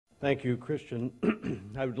Thank you, Christian.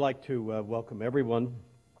 I would like to welcome everyone.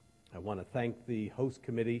 I want to thank the host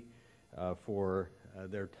committee for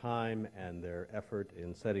their time and their effort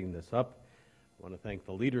in setting this up. I want to thank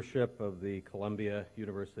the leadership of the Columbia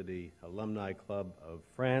University Alumni Club of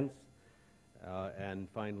France. And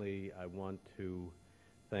finally, I want to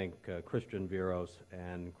thank Christian Viros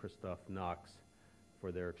and Christophe Knox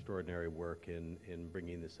for their extraordinary work in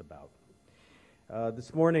bringing this about.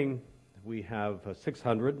 This morning, we have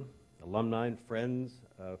 600 alumni and friends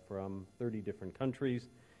from 30 different countries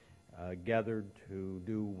gathered to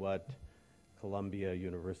do what Columbia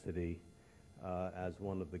University, as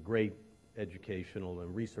one of the great educational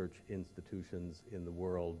and research institutions in the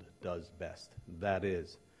world, does best. That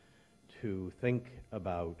is, to think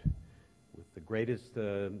about, with the greatest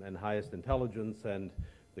and highest intelligence and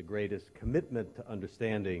the greatest commitment to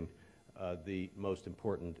understanding the most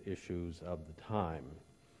important issues of the time.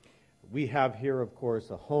 We have here, of course,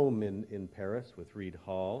 a home in Paris with Reed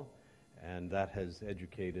Hall, and that has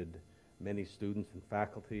educated many students and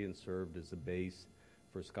faculty and served as a base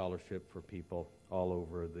for scholarship for people all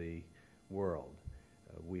over the world.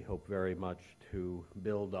 We hope very much to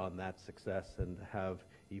build on that success and have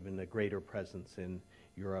even a greater presence in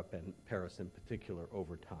Europe and Paris in particular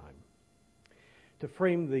over time. To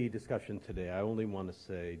frame the discussion today, I only want to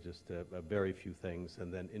say just a very few things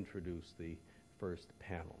and then introduce the first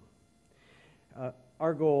panel.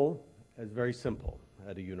 Our goal is very simple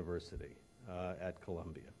at a university, at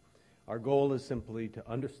Columbia. Our goal is simply to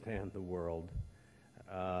understand the world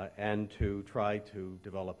and to try to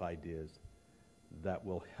develop ideas that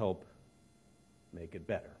will help make it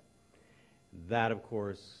better. That, of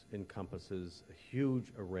course, encompasses a huge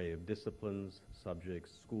array of disciplines,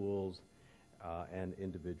 subjects, schools, and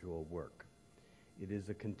individual work. It is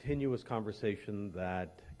a continuous conversation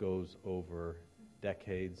that goes over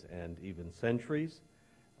decades and even centuries,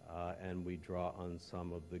 and we draw on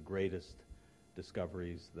some of the greatest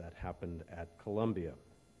discoveries that happened at Columbia.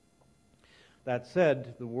 That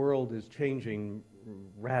said, the world is changing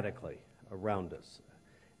radically around us,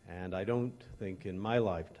 and I don't think in my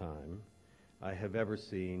lifetime I have ever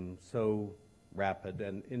seen so rapid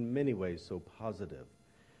and in many ways so positive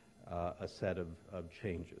a set of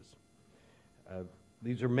changes.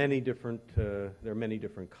 There are many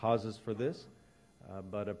different causes for this,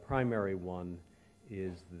 but a primary one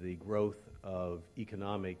is the growth of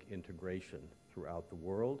economic integration throughout the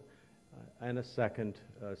world, and a second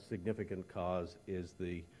significant cause is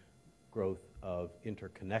the growth of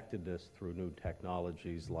interconnectedness through new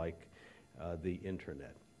technologies like the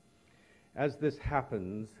internet. As this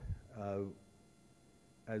happens,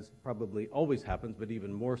 as probably always happens, but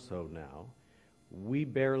even more so now, we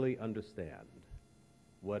barely understand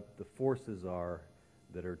what the forces are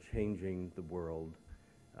that are changing the world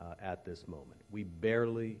at this moment. We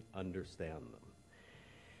barely understand them.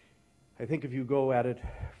 I think if you go at it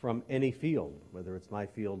from any field, whether it's my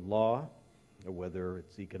field, law, or whether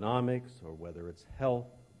it's economics, or whether it's health,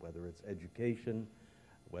 whether it's education,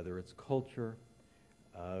 whether it's culture,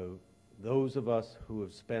 those of us who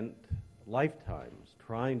have spent lifetimes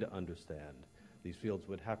trying to understand these fields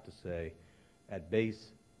would have to say, at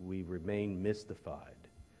base, we remain mystified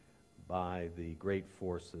by the great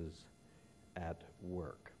forces at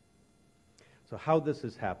work. So how this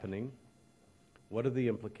is happening, what are the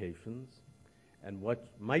implications, and what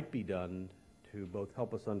might be done to both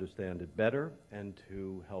help us understand it better and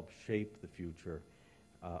to help shape the future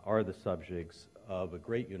are the subjects of a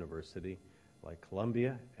great university like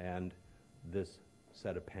Columbia and this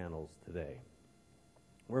set of panels today.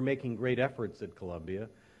 We're making great efforts at Columbia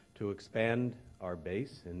to expand our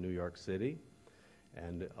base in New York City,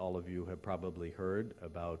 and all of you have probably heard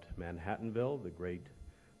about Manhattanville, the great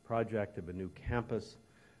project of a new campus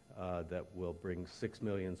that will bring 6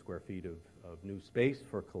 million square feet of new space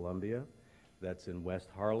for Columbia. That's in West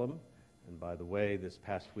Harlem. And by the way, this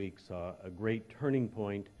past week saw a great turning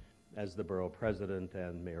point as the borough president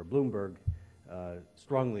and Mayor Bloomberg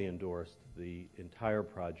strongly endorsed the entire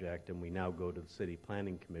project, and we now go to the City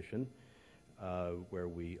Planning Commission, where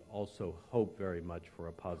we also hope very much for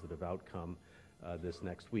a positive outcome this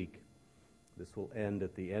next week. This will end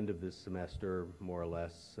at the end of this semester, more or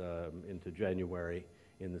less, into January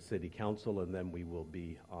in the City Council, and then we will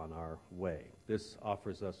be on our way. This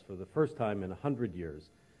offers us, for the first time in 100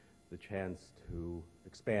 years, the chance to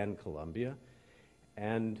expand Columbia,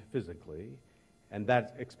 and physically, and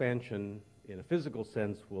that expansion in a physical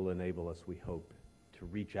sense will enable us, we hope, to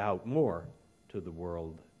reach out more to the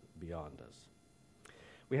world beyond us.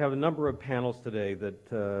 We have a number of panels today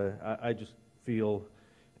that I just feel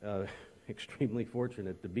extremely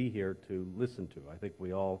fortunate to be here to listen to. I think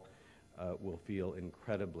we all will feel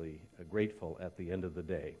incredibly grateful at the end of the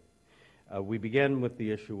day. We began with the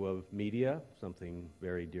issue of media, something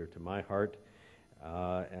very dear to my heart,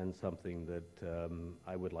 and something that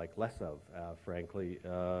I would like less of, frankly.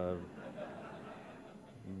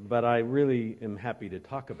 But I really am happy to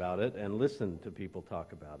talk about it and listen to people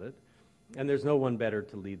talk about it. And there's no one better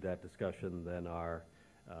to lead that discussion than our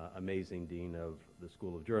amazing Dean of the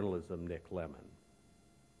School of Journalism, Nick Lemon.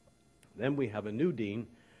 Then we have a new Dean,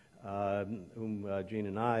 whom Jean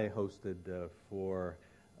and I hosted for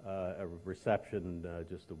a reception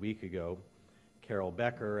just a week ago, Carol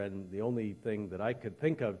Becker, and the only thing that I could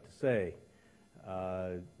think of to say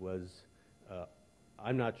was,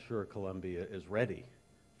 I'm not sure Columbia is ready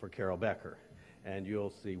for Carol Becker, and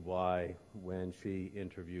you'll see why when she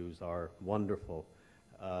interviews our wonderful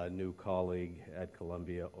new colleague at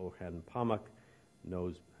Columbia, Ohen Pamuk,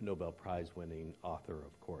 Nobel Prize-winning author,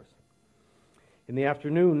 of course. In the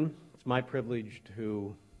afternoon, it's my privilege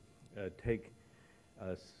to take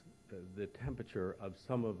the temperature of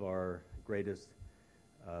some of our greatest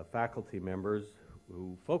faculty members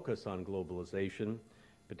who focus on globalization,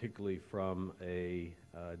 particularly from a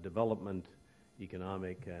development,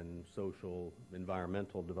 economic and social,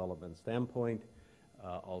 environmental development standpoint,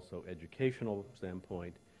 also educational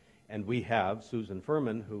standpoint. And we have Susan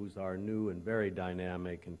Furman, who's our new and very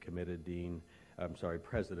dynamic and committed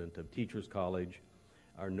president of Teachers College,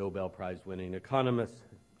 our Nobel Prize-winning economist,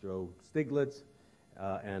 Joe Stiglitz,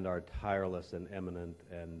 and our tireless and eminent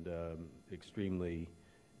and extremely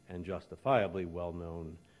and justifiably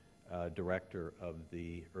well-known director of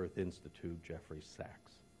the Earth Institute, Jeffrey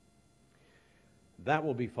Sachs. That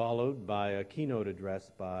will be followed by a keynote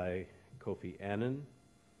address by Kofi Annan,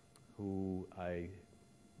 who I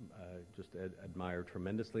just admire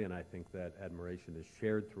tremendously, and I think that admiration is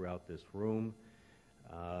shared throughout this room.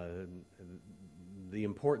 The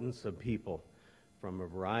importance of people from a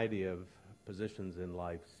variety of positions in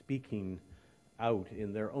life speaking out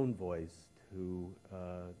in their own voice to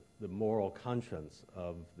the moral conscience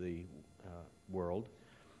of the world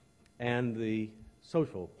and the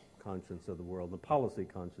social conscience of the world, the policy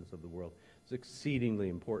conscience of the world is exceedingly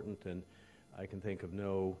important, and I can think of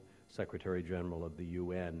no Secretary General of the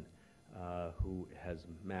UN who has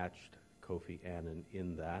matched Kofi Annan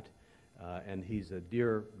in that. And he's a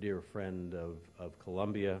dear, dear friend of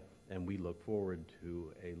Columbia, and we look forward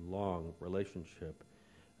to a long relationship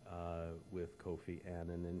with Kofi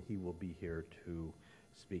Annan, and he will be here to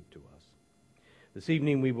speak to us. This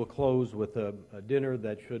evening we will close with a dinner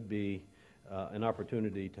that should be an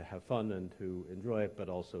opportunity to have fun and to enjoy it, but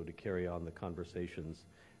also to carry on the conversations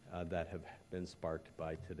that have been sparked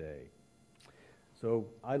by today. So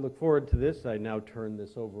I look forward to this. I now turn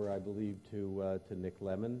this over, I believe, to Nick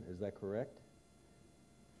Lemon. Is that correct?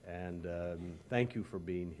 And thank you for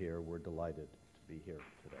being here. We're delighted to be here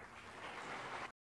today.